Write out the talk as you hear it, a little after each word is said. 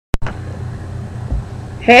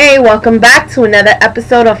Hey, welcome back to another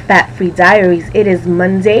episode of Fat Free Diaries. It is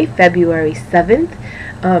Monday, February 7th.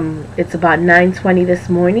 It's about 9:20 this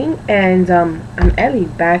morning, and I'm Ellie,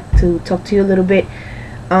 back to talk to you a little bit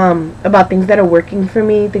about things that are working for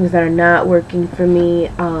me, things that are not working for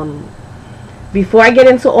me. Before I get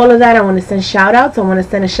into all of that, I want to send shout outs. I want to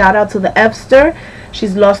send a shout out to the Epster.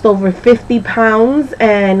 She's lost over 50 pounds,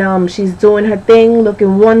 and she's doing her thing,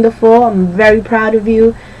 looking wonderful. I'm very proud of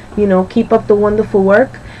you. Keep up the wonderful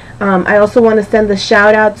work. I also want to send a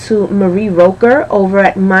shout out to Marie Roker over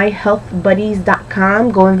at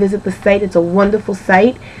myhealthbuddies.com. Go and visit the site. It's a wonderful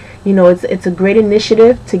site. It's a great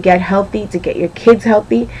initiative to get healthy, to get your kids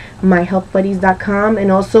healthy. myhealthbuddies.com.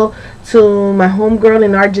 And also to my homegirl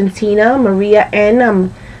in Argentina, Maria N.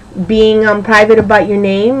 I'm being private about your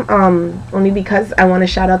name, only because I want to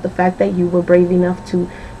shout out the fact that you were brave enough to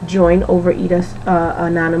join Overeaters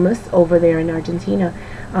Anonymous over there in Argentina.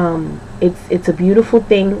 It's a beautiful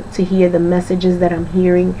thing to hear the messages that I'm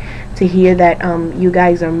hearing, to hear that you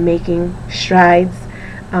guys are making strides,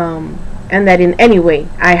 and that in any way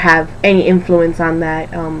I have any influence on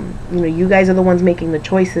that. You guys are the ones making the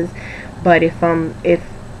choices, but if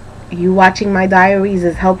you watching my diaries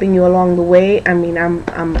is helping you along the way, I'm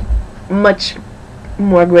much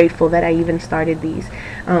more grateful that I even started these.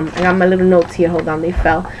 I got my little notes here. Hold on, they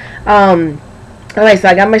fell. Alright, so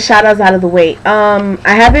I got my shout outs out of the way. I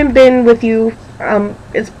haven't been with you.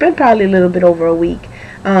 It's been probably a little bit over a week.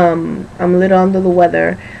 I'm a little under the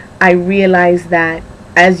weather. I realize that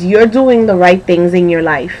as you're doing the right things in your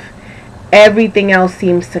life, everything else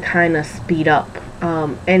seems to kind of speed up.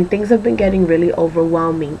 And things have been getting really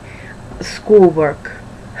overwhelming. Schoolwork,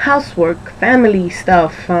 housework, family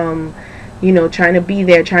stuff, trying to be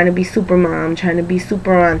there, trying to be super mom, trying to be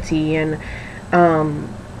super auntie, and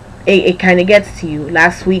it kind of gets to you.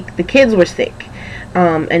 Last week the kids were sick,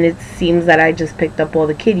 and it seems that I just picked up all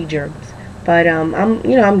the kitty germs, but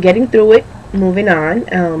I'm getting through it, moving on,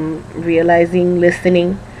 realizing,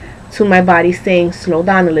 listening to my body saying slow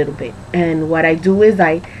down a little bit. And what I do is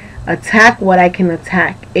I attack what I can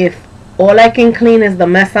attack. If all I can clean is the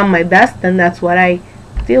mess on my desk, then that's what I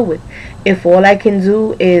deal with. If all I can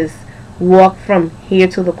do is walk from here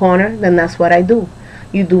to the corner, then that's what I do.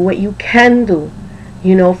 You do what you can do.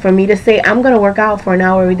 For me to say I'm going to work out for an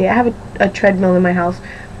hour every day, I have a treadmill in my house,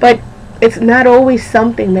 but it's not always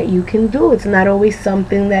something that you can do. It's not always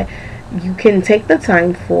something that you can take the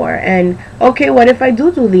time for. And okay, what if I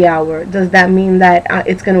do the hour? Does that mean that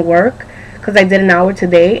it's going to work? Because I did an hour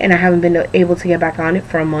today and I haven't been able to get back on it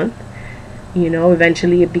for a month.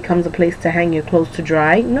 Eventually it becomes a place to hang your clothes to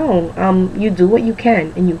dry. No, you do what you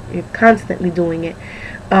can, and you're constantly doing it,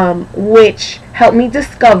 which helped me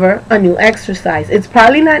discover a new exercise. It's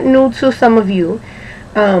probably not new to some of you,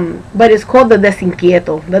 but it's called the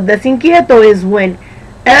Desinquieto. The Desinquieto is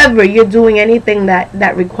whenever you're doing anything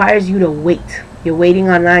that requires you to wait. You're waiting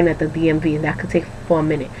online at the DMV, and that could take for a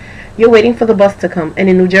minute. You're waiting for the bus to come, and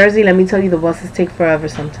in New Jersey, let me tell you, the buses take forever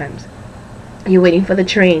sometimes. You're waiting for the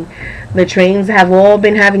train. The trains have all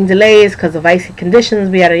been having delays because of icy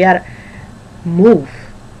conditions, yada yada. Move.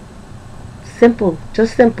 Simple,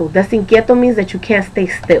 just simple. Desinquieto means that you can't stay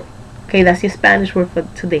still. Okay, that's your Spanish word for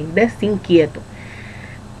today. Desinquieto.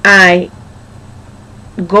 I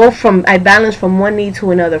balance from one knee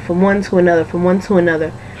to another, from one to another, from one to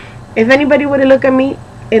another. If anybody were to look at me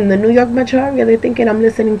in the New York metro area, they're thinking I'm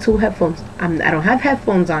listening to headphones. I don't have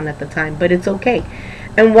headphones on at the time, but it's okay.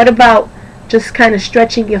 And what about just kind of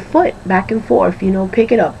stretching your foot back and forth,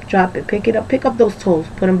 pick it up, drop it, pick it up, pick up those toes,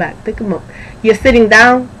 put them back, pick them up. You're sitting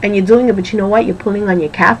down and you're doing it, but you know what? You're pulling on your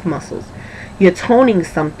calf muscles. You're toning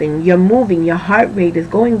something. You're moving. Your heart rate is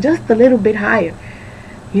going just a little bit higher.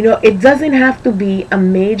 It doesn't have to be a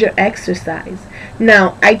major exercise.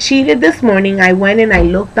 Now, I cheated this morning. I went and I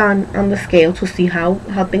looked on the scale to see how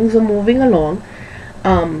things are moving along.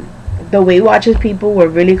 The Weight Watchers people were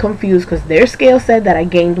really confused because their scale said that I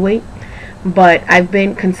gained weight. But I've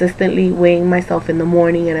been consistently weighing myself in the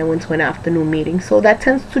morning, and I went to an afternoon meeting, so that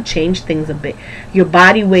tends to change things a bit. Your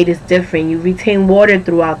body weight is different. You retain water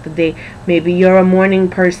throughout the day. Maybe you're a morning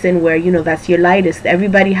person where that's your lightest.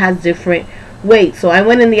 Everybody has different weight. So I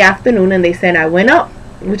went in the afternoon and they said I went up,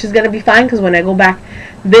 which is going to be fine, because when I go back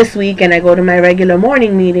this week and I go to my regular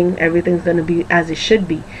morning meeting, everything's going to be as it should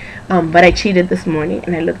be. But I cheated this morning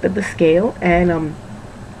and I looked at the scale, and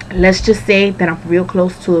let's just say that I'm real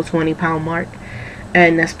close to the 20-pound mark,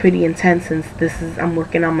 and that's pretty intense since I'm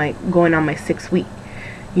going on my 6th week.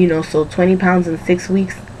 So 20 pounds in 6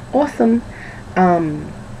 weeks, awesome.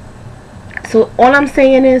 So all I'm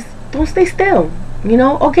saying is, don't stay still. You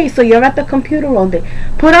know, okay, so you're at the computer all day.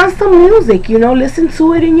 Put on some music, you know, listen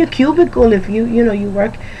to it in your cubicle if you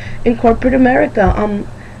work in corporate America.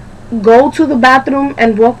 Go to the bathroom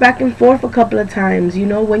and walk back and forth a couple of times. You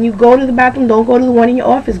know, when you go to the bathroom, don't go to the one in your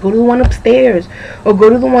office. Go to the one upstairs or go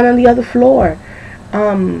to the one on the other floor.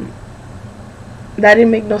 That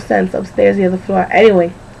didn't make no sense. Upstairs, the other floor.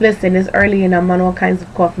 Anyway, listen, it's early and I'm on all kinds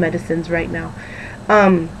of cough medicines right now.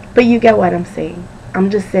 But you get what I'm saying. I'm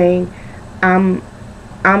just saying,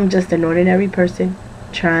 I'm just an ordinary person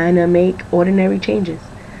trying to make ordinary changes,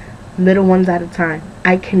 little ones at a time.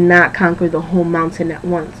 I cannot conquer the whole mountain at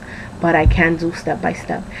once, but I can do step by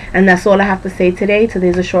step. And that's all I have to say today.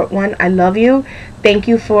 Today's a short one. I love you. Thank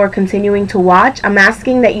you for continuing to watch. I'm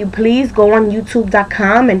asking that you please go on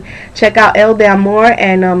youtube.com and check out El de Amor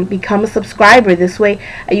and become a subscriber. This way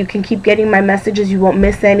you can keep getting my messages. You won't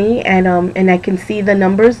miss any, and I can see the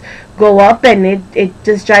numbers go up, and it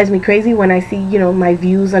just drives me crazy when I see, you know, my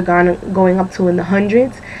views are going up to in the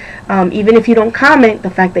hundreds. Even if you don't comment, the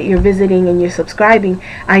fact that you're visiting and you're subscribing,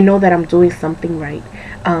 I know that I'm doing something right.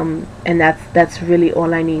 And that's really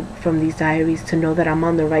all I need from these diaries, to know that I'm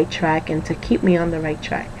on the right track and to keep me on the right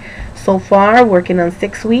track. So far, working on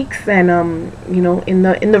 6 weeks, and you know, in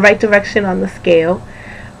the right direction on the scale.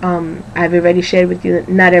 I've already shared with you that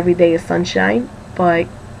not every day is sunshine, but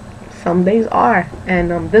some days are,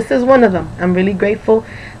 and this is one of them. I'm really grateful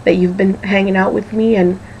that you've been hanging out with me,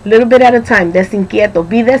 and a little bit at a time. Desinquieto,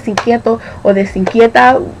 be desinquieto or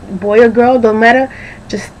desinquieta, boy or girl, don't matter.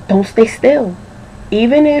 Just don't stay still.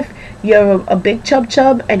 Even if you're a big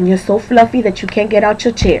chub and you're so fluffy that you can't get out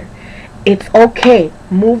your chair, it's okay.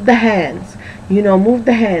 Move the hands. You know, move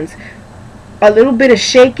the hands. A little bit of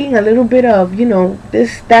shaking, a little bit of, you know,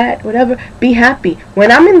 this, that, whatever. Be happy.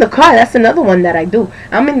 When I'm in the car, that's another one that I do.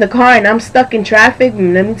 I'm in the car and I'm stuck in traffic.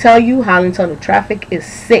 And let me tell you, Holland Tunnel traffic is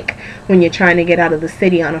sick when you're trying to get out of the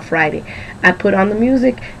city on a Friday. I put on the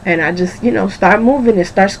music and I just, you know, start moving and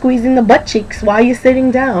start squeezing the butt cheeks while you're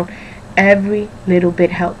sitting down. Every little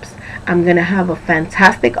bit helps. I'm going to have a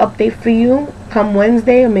fantastic update for you come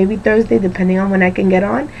Wednesday or maybe Thursday, depending on when I can get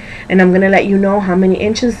on. And I'm going to let you know how many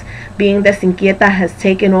inches being Desinquieta has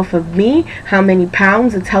taken off of me, how many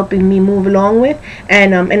pounds it's helping me move along with.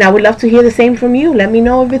 And I would love to hear the same from you. Let me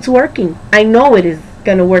know if it's working. I know it is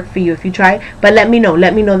going to work for you if you try it, but let me know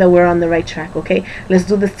that we're on the right track. Okay, let's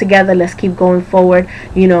do this together. Let's keep going forward.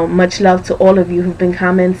 You know, much love to all of you who've been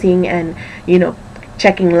commenting and, you know,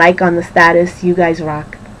 checking like on the status. You guys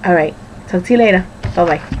rock. All right, talk to you later.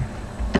 Bye bye.